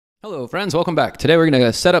Hello friends, welcome back. Today we're going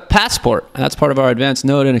to set up Passport, and that's part of our advanced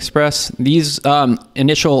Node and Express. These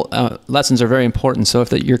initial lessons are very important, so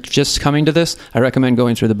if you're just coming to this, I recommend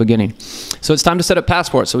going through the beginning. So it's time to set up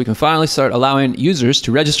Passport so we can finally start allowing users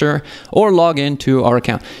to register or log into our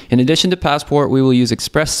account. In addition to Passport, we will use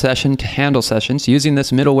Express Session to handle sessions. Using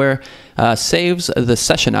this middleware saves the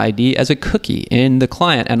session ID as a cookie in the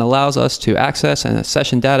client and allows us to access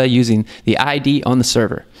session data using the ID on the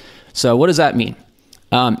server. So what does that mean?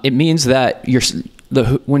 It means that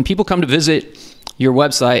when people come to visit your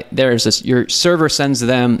website, your server sends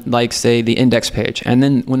them, like, say, the index page. And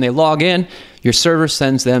then when they log in, your server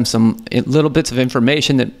sends them some little bits of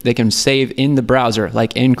information that they can save in the browser,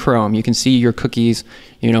 like in Chrome. You can see your cookies.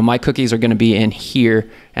 You know, my cookies are going to be in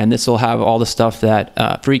here, and this will have all the stuff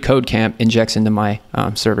that Free Code Camp injects into my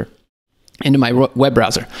server, into my web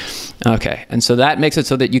browser. Okay, and so that makes it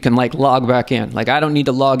so that you can log back in. Like, I don't need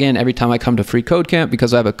to log in every time I come to Free Code Camp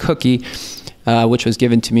because I have a cookie which was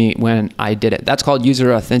given to me when I did it. That's called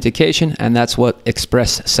user authentication, and that's what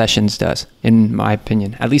Express Sessions does, in my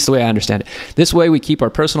opinion, at least the way I understand it. This way we keep our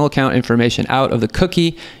personal account information out of the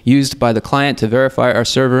cookie used by the client to verify our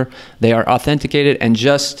server. They are authenticated and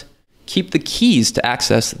just keep the keys to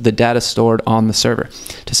access the data stored on the server.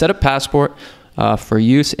 To set up Passport, for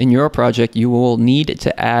use in your project, you will need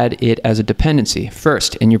to add it as a dependency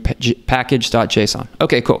first in your package.json.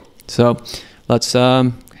 Okay, cool. So let's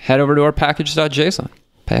head over to our package.json.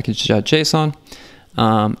 Package.json.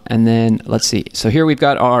 And then let's see. So here we've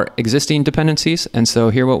got our existing dependencies. And so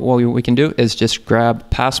here what we can do is just grab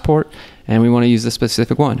Passport, and we want to use the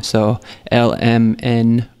specific one. So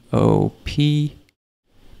LMNOP.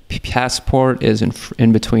 Passport is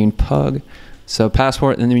in between pug. So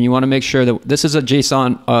Passport, and then you want to make sure that this is a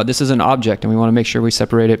JSON, this is an object, and we want to make sure we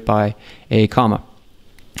separate it by a comma.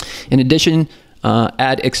 In addition,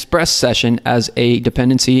 add Express Session as a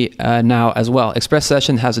dependency now as well. Express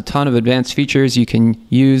Session has a ton of advanced features you can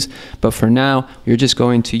use, but for now, you're just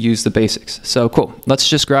going to use the basics. So cool, let's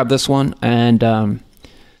just grab this one, and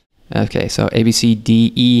okay, so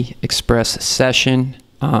ABCDE Express Session.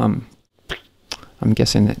 I'm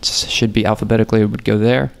guessing it should be alphabetically, it would go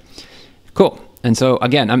there. Cool. And so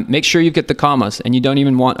again, make sure you get the commas, and you don't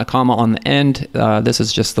even want a comma on the end. This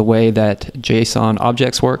is just the way that JSON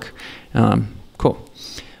objects work. Cool.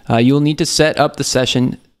 You'll need to set up the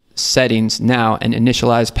session settings now and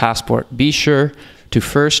initialize Passport. Be sure to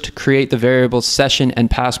first create the variables session and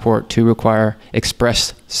Passport to require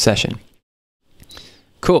Express Session.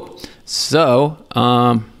 Cool. So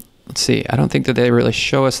let's see. I don't think that they really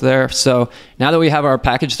show us there. So now that we have our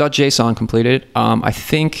package.json completed, I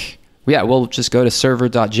think, yeah, we'll just go to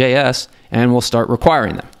server.js and we'll start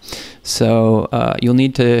requiring them. So you'll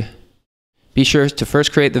need to be sure to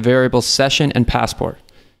first create the variables session and Passport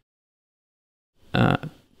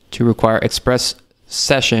to require Express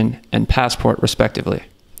Session and Passport respectively.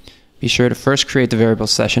 Be sure to first create the variables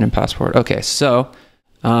session and Passport. Okay, so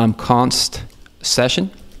const session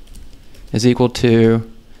is equal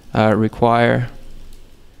to require,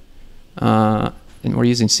 and we're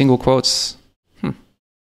using single quotes.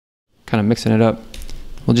 Kind of mixing it up.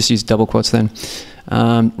 We'll just use double quotes then.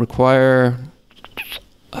 Require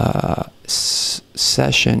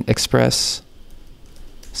session, Express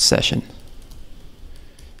Session.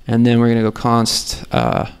 And then we're going to go const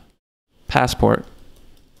Passport,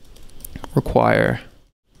 require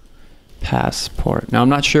Passport. Now I'm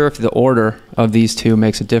not sure if the order of these two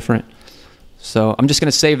makes it different, so I'm just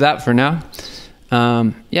going to save that for now.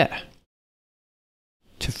 Yeah.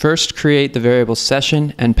 To first create the variable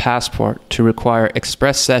session and Passport to require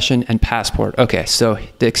Express Session and Passport. Okay, so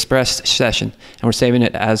the Express Session, and we're saving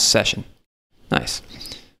it as session. Nice.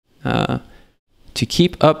 To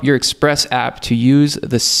keep up your Express app to use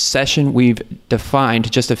the session we've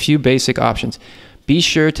defined, just a few basic options. Be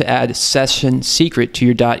sure to add session secret to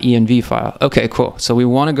your .env file. Okay, cool. So we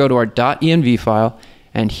want to go to our .env file,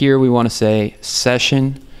 and here we want to say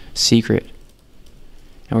session secret.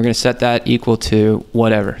 And we're going to set that equal to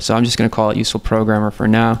whatever. So I'm just going to call it useful programmer for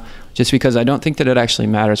now, just because I don't think that it actually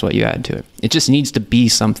matters what you add to it. It just needs to be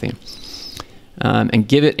something. And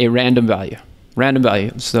give it a random value. Random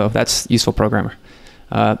value. So that's useful programmer.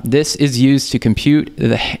 This is used to compute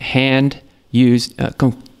the hash used to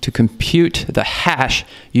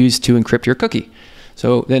encrypt your cookie.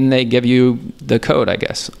 So then they give you the code, I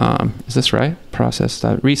guess. Is this right?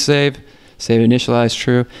 Process.resave, save initialize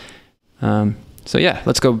true. So yeah,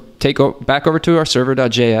 let's go back over to our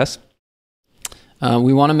server.js.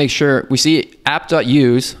 We want to make sure, we see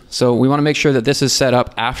app.use, so we want to make sure that this is set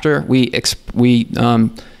up after we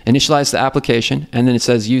initialize the application, and then it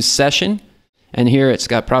says use session, And here it's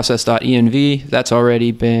got process.env. That's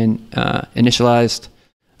already been initialized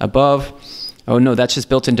above. Oh no, that's just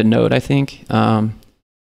built into Node, I think. And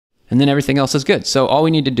then everything else is good. So all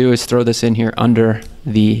we need to do is throw this in here under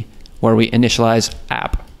the where we initialize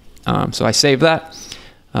app. So I save that.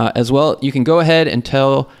 As well, you can go ahead and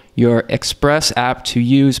tell your Express app to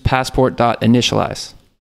use passport.initialize.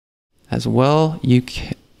 As well, you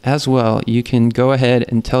can go ahead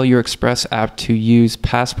and tell your Express app to use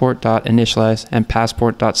passport.initialize and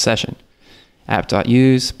passport.session.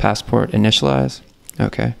 App.use, passport initialize.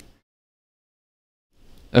 Okay.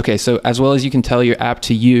 Okay, so as well as you can tell your app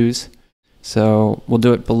to use, so we'll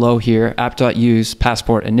do it below here, app.use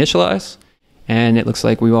passport initialize, and it looks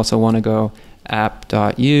like we also want to go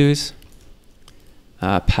app.use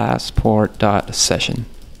passport.session.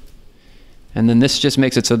 And then this just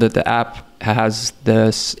makes it so that the app has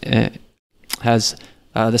this the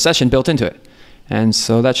session built into it. And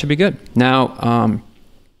so that should be good. Now,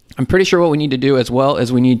 I'm pretty sure what we need to do as well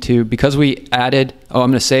is we need to, because we added, I'm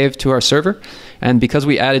going to save to our server, and because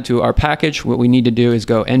we added to our package, what we need to do is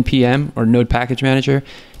go npm or node package manager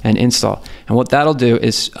and install. And what that'll do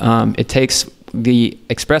is it takes the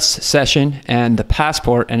Express session and the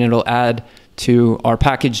passport, and it'll add to our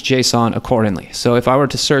package JSON accordingly. So if I were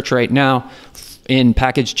to search right now in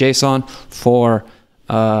package JSON for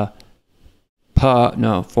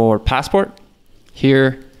for passport,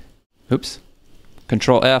 here, oops,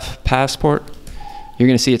 Control F, passport, you're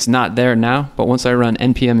going to see it's not there now, but once I run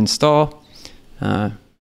npm install,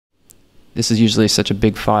 this is usually such a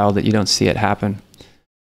big file that you don't see it happen.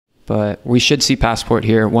 But we should see passport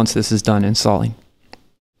here once this is done installing.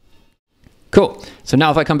 Cool. So now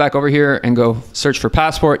if I come back over here and go search for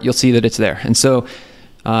passport, you'll see that it's there. And so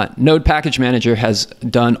Node Package Manager has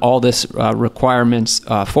done all this requirements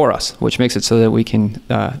for us, which makes it so that we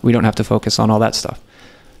don't have to focus on all that stuff.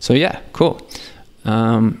 So yeah, cool.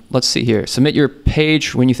 Let's see here. Submit your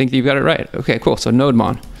page when you think that you've got it right. Okay, cool. So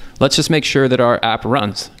NodeMon. Let's just make sure that our app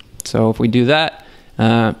runs. So if we do that,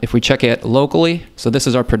 if we check it locally, so this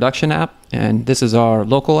is our production app and this is our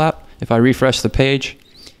local app. If I refresh the page,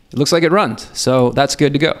 it looks like it runs. So that's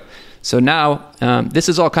good to go. So now this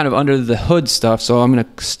is all kind of under the hood stuff. So I'm going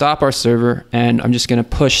to stop our server and I'm just going to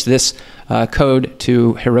push this code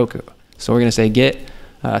to Heroku. So we're going to say get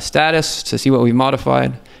status to see what we've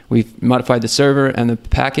modified. We've modified the server and the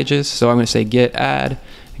packages. So I'm going to say get add,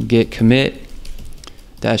 get commit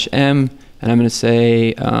 -m, and I'm going to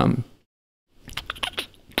say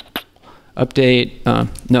update,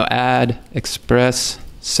 add express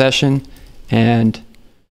session and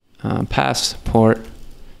passport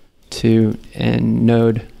to and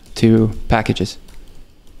node to packages,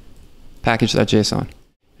 package.json.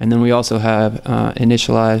 And then we also have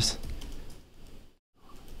initialize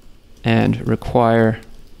and require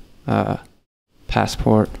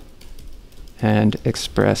passport and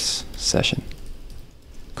express session.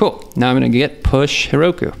 Cool. Now I'm going to get push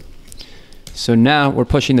Heroku. So now we're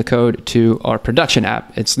pushing the code to our production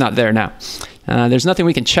app. It's not there now. There's nothing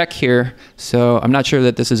we can check here, so I'm not sure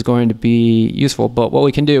that this is going to be useful, but what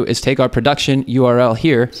we can do is take our production URL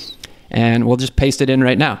here and we'll just paste it in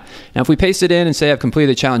right now. Now if we paste it in and say I've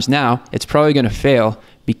completed the challenge now, it's probably going to fail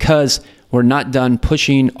because we're not done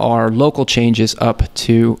pushing our local changes up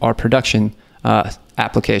to our production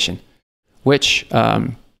application, which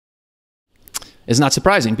is not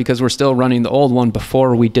surprising because we're still running the old one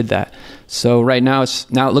before we did that. So right now,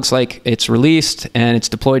 it looks like it's released and it's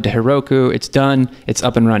deployed to Heroku. It's done. It's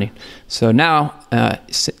up and running. So now,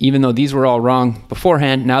 even though these were all wrong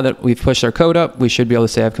beforehand, now that we've pushed our code up, we should be able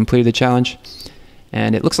to say I've completed the challenge.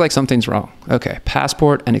 And it looks like something's wrong. Okay,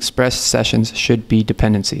 passport and express sessions should be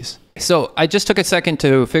dependencies. So I just took a second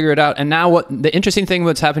to figure it out. And now the interesting thing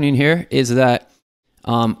what's happening here is that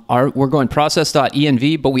we're going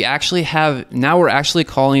process.env, but we're actually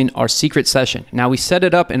calling our secret session. Now we set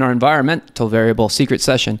it up in our environmental variable secret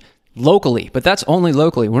session locally, but that's only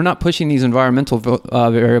locally. We're not pushing these environmental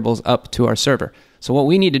variables up to our server. So what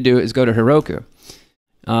we need to do is go to Heroku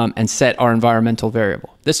and set our environmental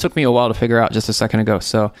variable. This took me a while to figure out just a second ago.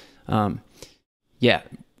 So yeah,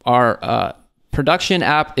 our production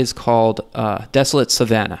app is called Desolate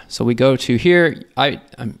Savannah. So we go to here.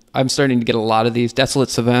 I'm starting to get a lot of these. Desolate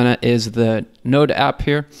Savannah is the Node app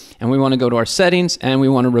here. And we want to go to our settings and we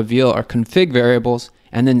want to reveal our config variables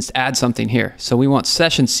and then add something here. So we want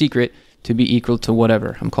session secret to be equal to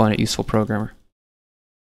whatever. I'm calling it useful programmer.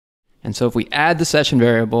 And so if we add the session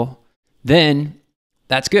variable, then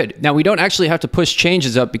that's good. Now we don't actually have to push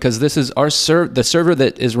changes up because this is the server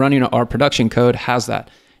that is running our production code has that.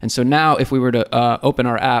 And so now if we were to open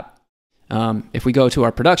our app, If we go to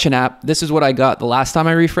our production app, this is what I got the last time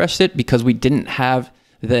I refreshed it because we didn't have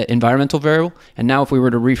the environmental variable. And now if we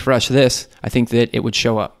were to refresh this, I think that it would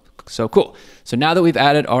show up. So cool. So now that we've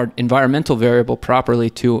added our environmental variable properly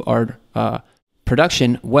to our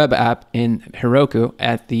production web app in Heroku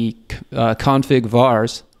at the config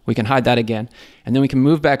vars, we can hide that again. And then we can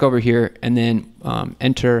move back over here and then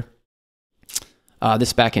enter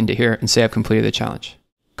this back into here and say I've completed the challenge.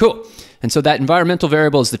 Cool. And so that environmental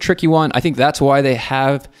variable is the tricky one. I think that's why they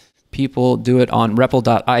have people do it on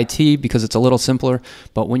REPL.it because it's a little simpler.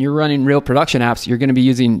 But when you're running real production apps, you're going to be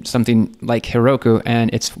using something like Heroku,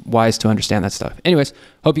 and it's wise to understand that stuff. Anyways,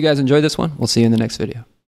 hope you guys enjoyed this one. We'll see you in the next video.